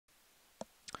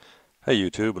Hey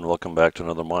YouTube, and welcome back to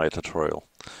another Maya tutorial.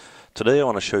 Today I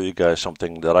want to show you guys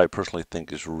something that I personally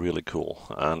think is really cool,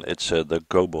 and it's the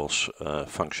gobos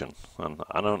function. And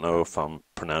I don't know if I'm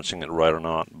pronouncing it right or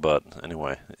not, but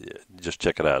anyway, just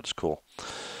check it out, it's cool.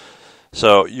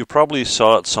 So you probably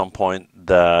saw at some point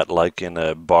that like in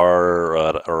a bar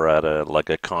or at a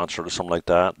like a concert or something like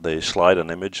that, they slide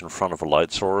an image in front of a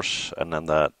light source and then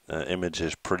that image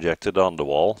is projected on the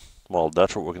wall. Well,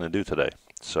 that's what we're going to do today.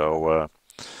 So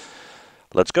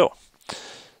let's go.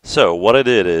 So what I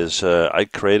did is I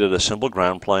created a simple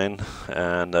ground plane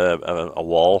and a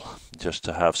wall just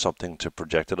to have something to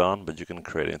project it on, but you can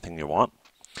create anything you want.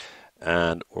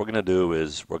 And what we're going to do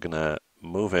is we're going to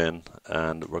move in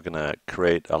and we're going to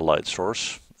create a light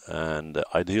source. And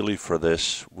ideally for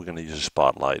this, we're going to use a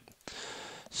spotlight.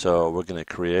 So we're going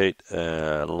to create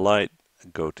a light,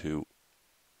 go to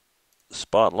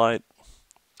spotlight.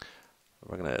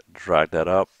 We're going to drag that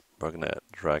up. We're going to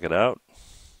drag it out.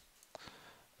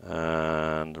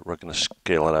 And we're going to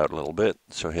scale it out a little bit.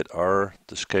 So hit R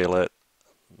to scale it,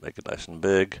 make it nice and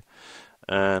big,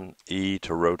 and E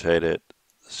to rotate it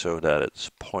so that it's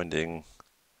pointing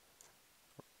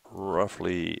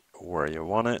roughly where you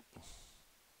want it.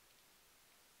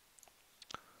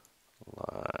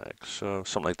 Like so,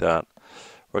 something like that.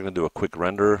 We're going to do a quick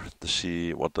render to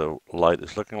see what the light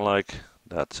is looking like.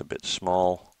 That's a bit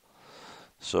small.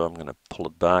 So I'm going to pull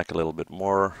it back a little bit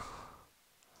more.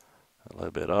 A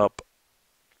little bit up,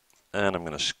 and I'm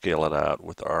going to scale it out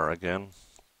with R again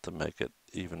to make it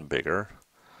even bigger.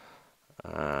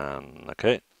 And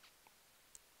okay,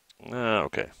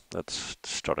 that's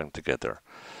starting to get there.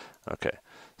 Okay,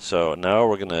 so now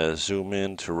we're going to zoom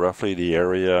in to roughly the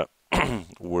area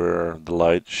where the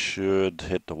light should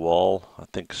hit the wall. I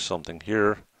think something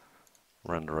here.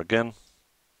 Render again.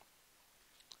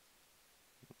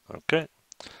 Okay,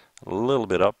 a little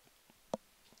bit up.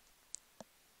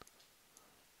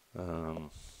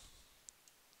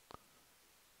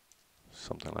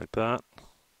 Something like that.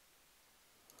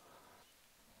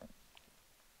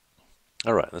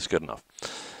 All right, that's good enough.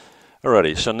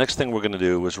 Alrighty, so next thing we're going to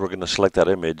do is we're going to select that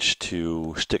image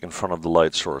to stick in front of the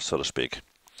light source, so to speak.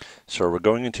 So we're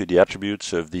going into the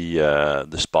attributes of the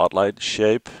spotlight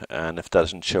shape, and if that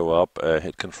doesn't show up,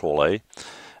 hit Control A.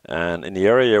 And in the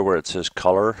area where it says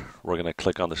color, we're going to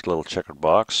click on this little checkered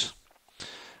box.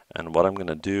 And what I'm going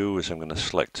to do is I'm going to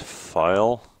select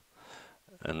File,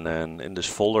 and then in this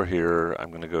folder here, I'm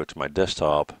going to go to my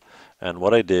desktop. And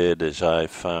what I did is I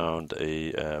found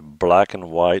a black and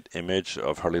white image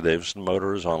of Harley-Davidson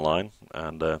motors online.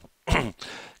 And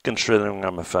considering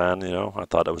I'm a fan, I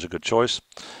thought that was a good choice.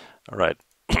 All right,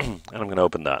 and I'm going to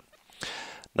open that.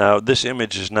 Now, this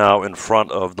image is now in front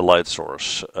of the light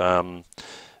source.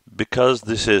 Because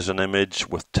this is an image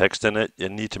with text in it, you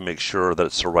need to make sure that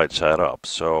it's the right side up.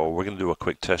 So we're going to do a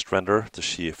quick test render to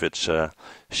see if it's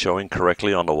showing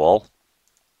correctly on the wall.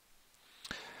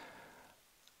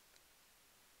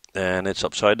 And it's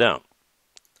upside down.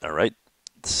 All right,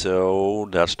 so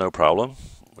that's no problem.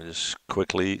 We just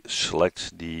quickly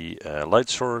select the light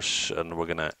source and we're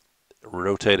going to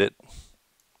rotate it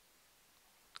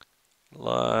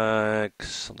like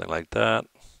something like that.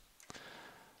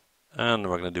 And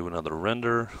we're going to do another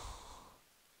render.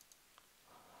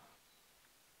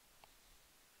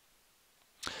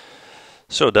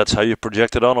 So that's how you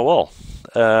project it on a wall.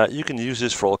 You can use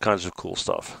this for all kinds of cool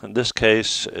stuff. In this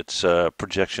case, it's a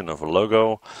projection of a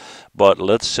logo. But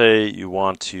let's say you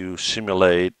want to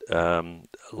simulate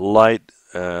light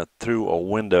through a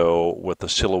window with a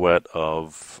silhouette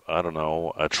of, I don't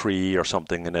know, a tree or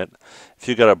something in it. If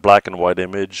you got a black and white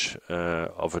image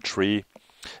of a tree,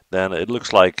 then it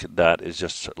looks like that is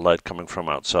just light coming from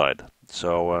outside.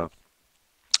 So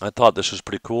I thought this was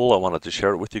pretty cool. I wanted to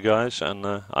share it with you guys, and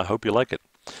I hope you like it.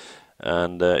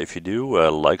 And if you do,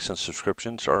 likes and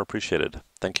subscriptions are appreciated.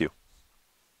 Thank you.